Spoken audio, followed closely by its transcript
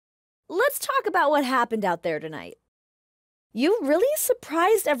let's talk about what happened out there tonight. You really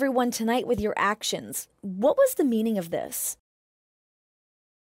surprised everyone tonight with your actions. What was the meaning of this?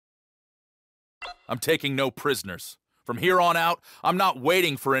 I'm taking no prisoners. From here on out, I'm not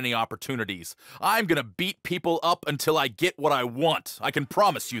waiting for any opportunities. I'm gonna beat people up until I get what I want. I can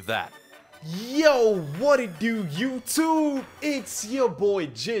promise you that. Yo, what it do, YouTube? It's your boy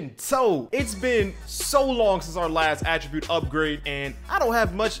Gento. It's been so long since our last attribute upgrade, and I don't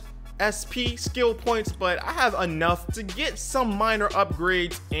have much SP skill points, but I have enough to get some minor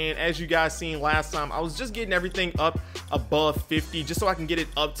upgrades. And as you guys seen last time, I was just getting everything up above 50 just so I can get it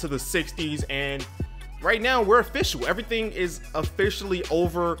up to the 60s. And right now we're official. Everything is officially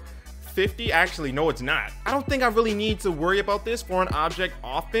over 50. Actually, no, it's not. I don't think I really need to worry about this for an object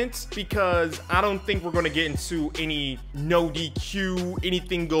offense because I don't think we're going to get into any no DQ,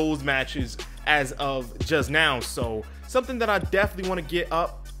 anything goes matches as of just now. So something that I definitely want to get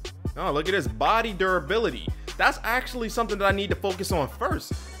up. Oh, look at this body durability. That's actually something that I need to focus on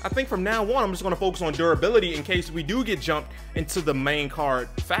first. I think from now on, I'm just going to focus on durability in case we do get jumped into the main card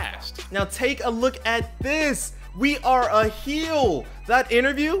fast. Now take a look at this. We are a heel. That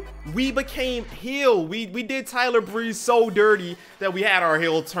interview, we became heel. We did Tyler Breeze so dirty that we had our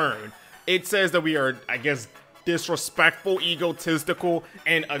heel turn. It says that we are, I guess, disrespectful, egotistical,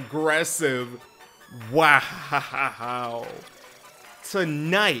 and aggressive. Wow.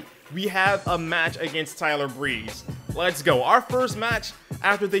 Tonight, we have a match against Tyler Breeze. Let's go. Our first match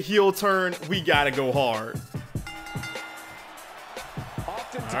after the heel turn, we gotta go hard.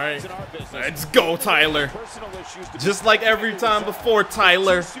 All right, let's go, Tyler. Just like every time before,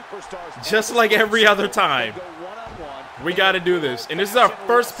 Tyler. Just like every other time. We gotta do this. And this is our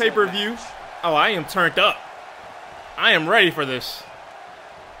first pay-per-view. Oh, I am turned up. I am ready for this.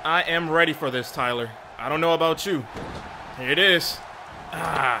 I am ready for this, Tyler. I don't know about you. Here it is.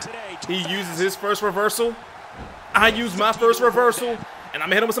 He uses his first reversal. I use my first reversal, and I'm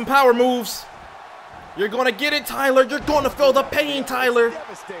gonna hit him with some power moves. You're gonna get it, Tyler. You're gonna feel the pain, Tyler.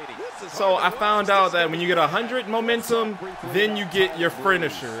 So I found out that when you get 100 momentum, then you get your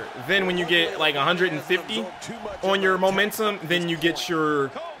finisher. Then when you get like 150 on your momentum, then you get your...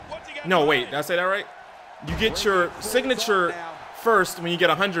 No, wait, did I say that right? You get your signature first when you get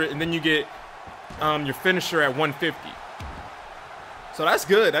 100, and then you get your finisher at 150. So that's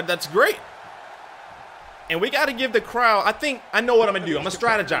good. That's great. And we got to give the crowd, I think, I know what I'm going to do. I'm going to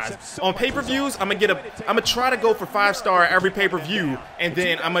strategize. On pay-per-views, I'm going to try to go for 5-star every pay-per-view, and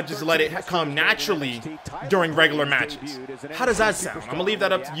then I'm going to just let it come naturally during regular matches. How does that sound? I'm going to leave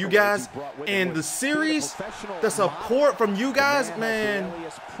that up to you guys. And the series, the support from you guys, man,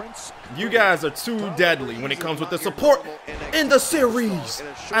 you guys are too deadly when it comes with the support in the series.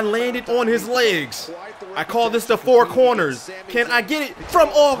 I landed on his legs. I call this the 4 corners. Can I get it from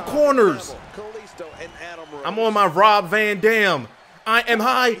all corners? I'm on my Rob Van Dam. I am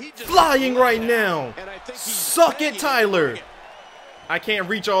high flying right now. Suck it, Tyler. I can't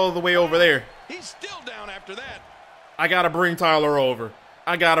reach all the way over there. He's still down after that. I gotta bring Tyler over.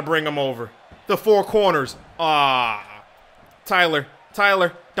 I gotta bring him over. The 4 corners. Tyler,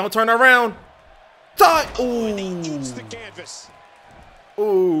 don't turn around. Ooh.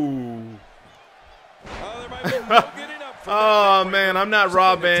 Ooh. Oh man, I'm not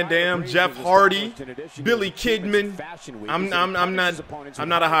Rob Van Dam, Jeff Hardy, Billy Kidman. I'm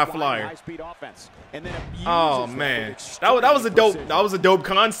not a high flyer. Oh man, that was a dope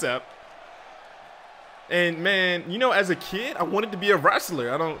concept. And man, you know, as a kid, I wanted to be a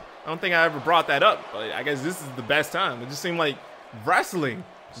wrestler. I don't think I ever brought that up. But I guess this is the best time. It just seemed like wrestling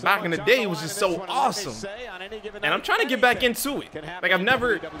back in the day was just so awesome, and I'm trying to get back into it. Like, I've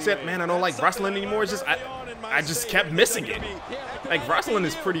never said, man, I don't like wrestling anymore. It's just I just kept missing it. Like, wrestling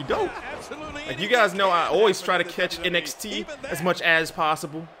is pretty dope. Like, you guys know I always try to catch NXT as much as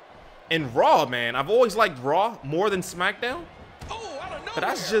possible. And Raw, man, I've always liked Raw more than SmackDown, but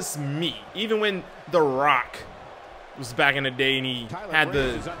that's just me. Even when The Rock was back in the day and he had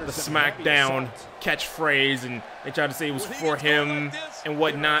the SmackDown catchphrase and they tried to say it was for him and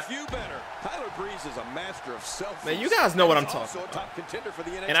whatnot. Man, you guys know what I'm talking about.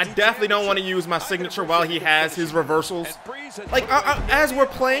 And I definitely don't want to use my signature while he has his reversals. Like, as we're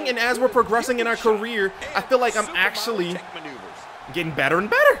playing and as we're progressing in our career, I feel like I'm actually getting better and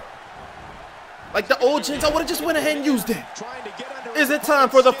better. Like the old Gento, I would have just went ahead and used it. Is it time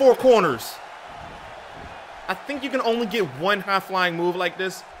for the 4 corners? I think you can only get one high-flying move like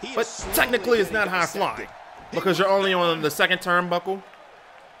this, but technically it's not high-flying because you're only on the 2nd turnbuckle.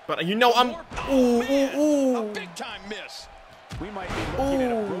 But you know, I'm A big-time miss. We might be looking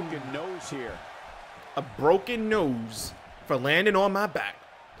at a broken nose here. A broken nose for landing on my back.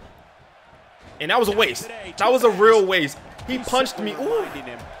 And that was a waste. That was a real waste. He punched me. Ooh.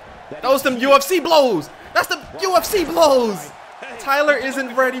 That was them UFC blows. That's the UFC blows. Tyler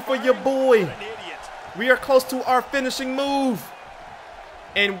isn't ready for your boy. We are close to our finishing move.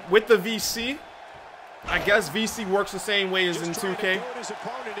 And with the VC, I guess VC works the same way as in 2K.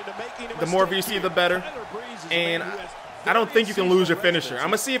 The more VC, the better. And I don't think you can lose your finisher. I'm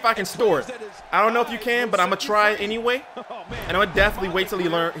going to see if I can store it. I don't know if you can, but I'm going to try it anyway. And I'm going to definitely wait till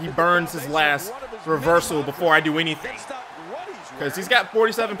he burns his last reversal before I do anything. Because he's got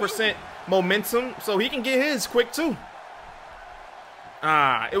 47% momentum, so he can get his quick too.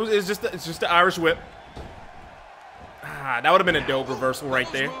 It's just the Irish whip. That would have been a dope reversal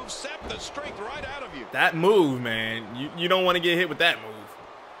right there. That move, man. You don't want to get hit with that move.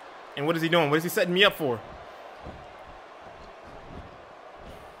 And what is he doing? What is he setting me up for?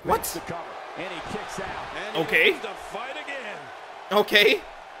 What? Okay. Okay.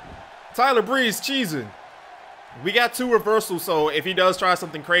 Tyler Breeze cheesing. We got 2 reversals, so if he does try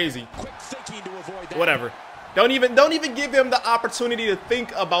something crazy, whatever. Don't even give him the opportunity to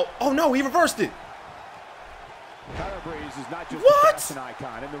think about. Oh no, he reversed it. What?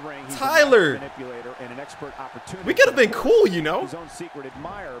 Tyler. We could have been cool, you know.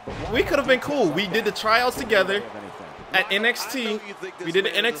 We could have been cool. We did the tryouts together at NXT. We did the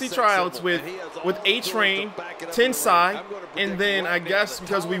NXT tryouts with A-Train, Tensai, and then I guess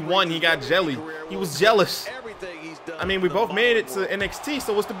because we won, he got jelly. He was jealous. I mean, we both made it to NXT,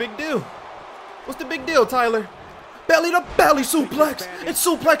 so what's the big deal? What's the big deal, Tyler? Belly to belly suplex. It's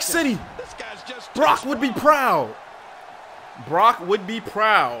Suplex City. Brock would be proud. Brock would be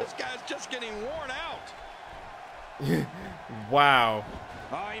proud. This guy's just getting worn out. Wow.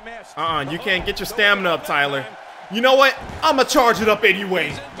 You can't get your stamina up, Tyler. You know what? I'ma charge it up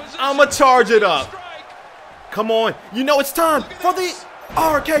anyway. I'ma charge it up. Come on. You know it's time for the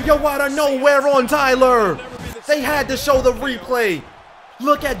RKO out of nowhere on Tyler. They had to show the replay.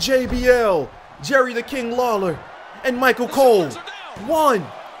 Look at JBL, Jerry the King Lawler, and Michael Cole. 1,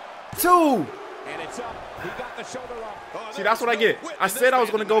 2. See, that's what I get. I said I was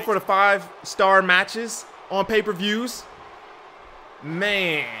going to go for the 5-star matches on pay-per-views.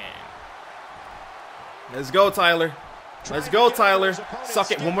 Man. Let's go, Tyler. Let's go, Tyler.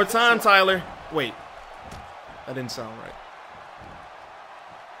 Suck it one more time, Tyler. Wait. That didn't sound right.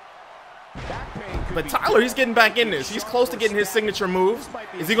 But Tyler, he's getting back in this. He's close to getting his signature move.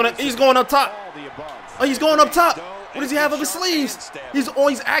 Is he gonna? He's going up top. Oh, he's going up top. What does he have up his sleeves? He's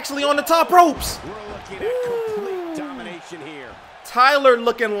actually on the top ropes. Tyler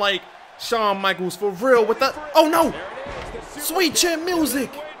looking like Shawn Michaels for real with the. Oh no! Sweet chin music.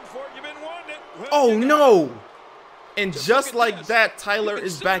 Oh no! And just like that, Tyler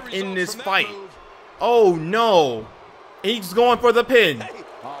is back in this fight. Oh no! He's going for the pin.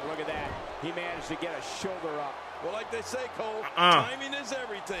 Oh, look at that. He managed to get a shoulder up. Well, like they say, Cole, timing is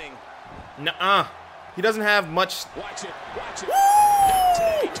everything. Nuh-uh. He doesn't have much. Watch it. Watch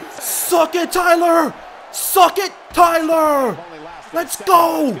it. Suck it, Tyler! Suck it, Tyler! Let's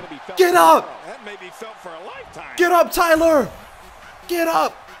go! Get up! That may be felt for a lifetime. Get up, Tyler! Get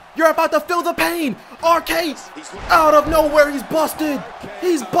up! You're about to feel the pain! RK! Out of nowhere, he's busted!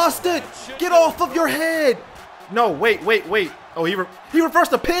 He's busted! Get off of your head! No, wait. Oh, he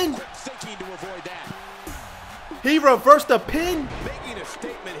reversed the pin? He reversed the pin?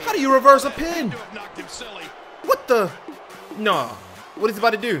 How do you reverse a pin? What the? No. What is he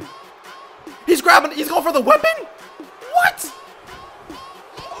about to do? He's going for the weapon? What?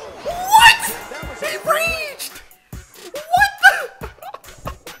 What? He reached! What the?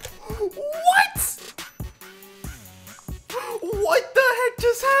 What? What the heck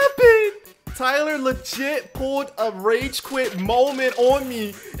just happened? Tyler legit pulled a rage quit moment on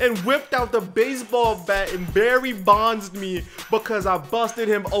me and whipped out the baseball bat and Barry Bonds me because I busted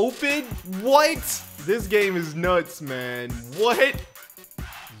him open? What? This game is nuts, man. What?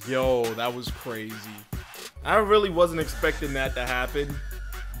 Yo, that was crazy. I really wasn't expecting that to happen,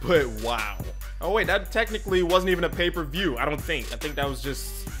 but wow. Oh wait, that technically wasn't even a pay-per-view, I don't think. I think that was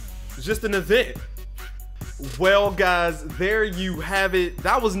just an event. Well, guys, there you have it.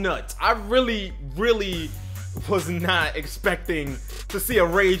 That was nuts. I really was not expecting to see a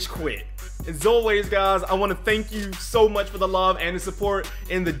rage quit. As always, guys, I want to thank you so much for the love and the support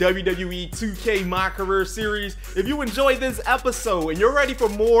in the WWE 2K MyCAREER series. If you enjoyed this episode and you're ready for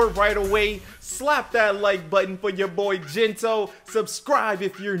more right away, slap that like button for your boy Gento. Subscribe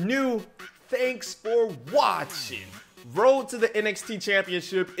if you're new. Thanks for watching. Road to the NXT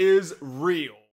Championship is real.